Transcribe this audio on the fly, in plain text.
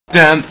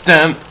Dum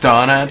dum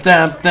donna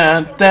dum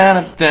dum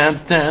dum dum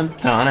dum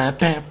donna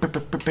bam bam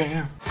bam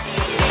bam.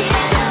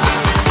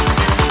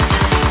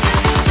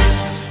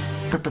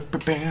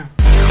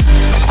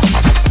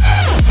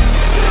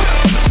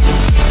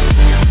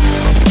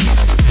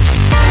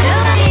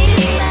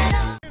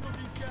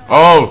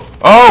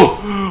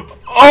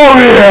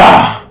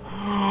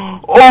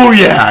 Oh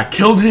yeah!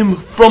 Killed him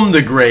from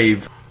the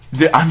grave.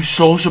 I'm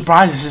so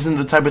surprised this isn't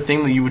the type of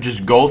thing that you would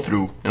just go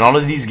through. In all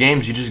of these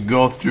games, you just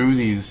go through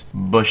these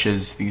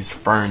bushes, these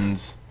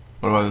ferns.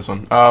 What about this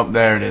one? Oh,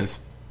 there it is.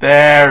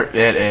 There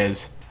it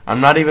is.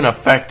 I'm not even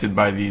affected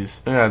by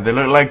these. Yeah, they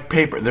look like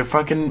paper. They're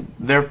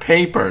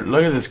paper.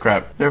 Look at this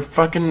crap. They're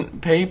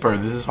fucking paper.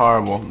 This is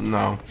horrible.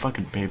 No,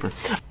 fucking paper.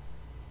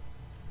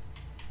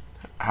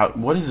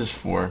 What is this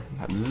for?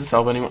 Does this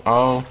help anyone?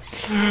 Oh,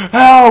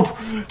 help!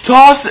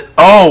 Toss it!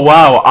 Oh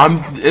wow,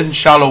 I'm in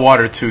shallow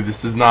water too.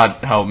 This does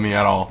not help me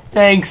at all.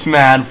 Thanks,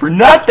 man, for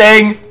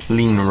nothing.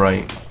 Lean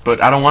right,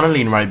 but I don't want to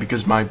lean right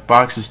because my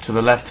box is to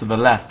the left,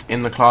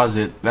 in the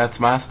closet. That's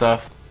my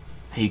stuff.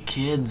 Hey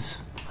kids,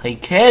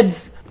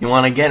 you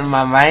want to get in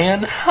my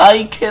van?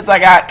 Hey kids, I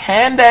got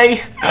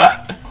candy.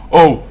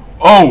 Oh,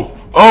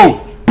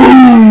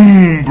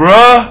 boom,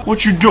 bruh.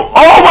 What you do?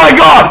 Oh my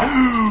god!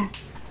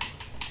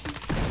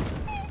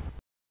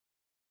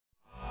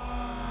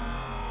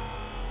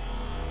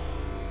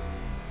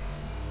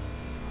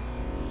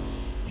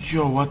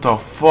 Yo, what the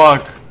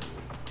fuck?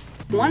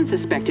 One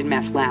suspected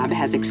meth lab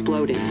has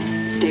exploded.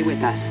 Stay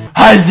with us.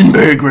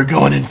 Heisenberg, we're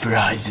going in for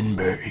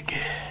Heisenberg.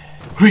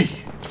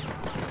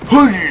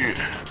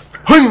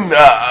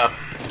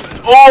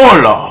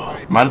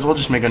 Hola! Might as well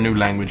just make a new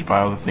language by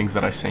all the things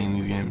that I say in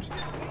these games.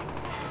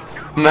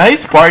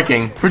 Nice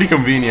parking. Pretty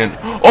convenient.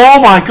 Oh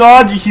my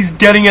god, he's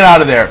getting it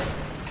out of there.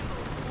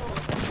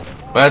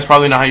 But that's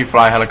probably not how you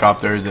fly a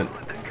helicopter, is it?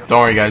 Don't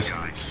worry, guys.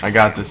 I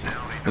got this.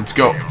 Let's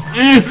go.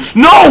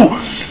 No!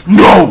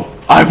 No!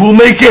 I will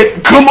make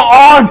it! Come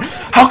on!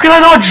 How can I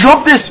not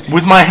jump this?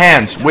 With my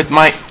hands. With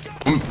my...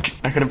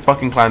 I couldn't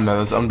fucking climb that.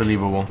 That's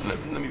unbelievable. Let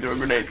me throw a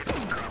grenade.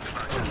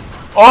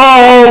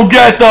 Oh!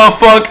 Get the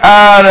fuck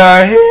out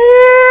of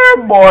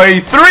here,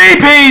 boy!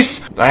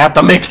 3-piece! I have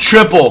to make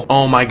triple.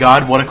 Oh my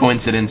god, what a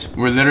coincidence.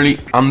 I'm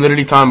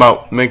literally talking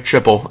about make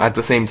triple at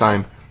the same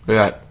time. Look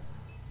at that.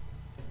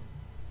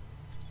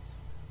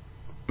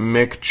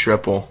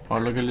 McTriple. Oh,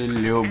 look at the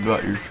little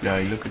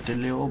butterfly. Look at the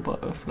little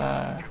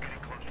butterfly.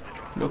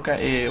 Look at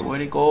it.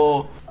 Where'd it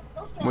go?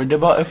 Where'd the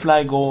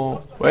butterfly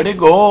go? Where'd it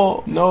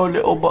go? No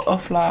little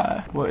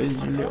butterfly. What is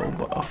the little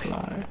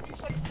butterfly?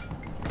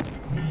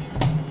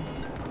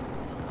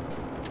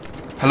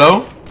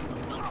 Hello?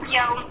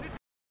 Yo.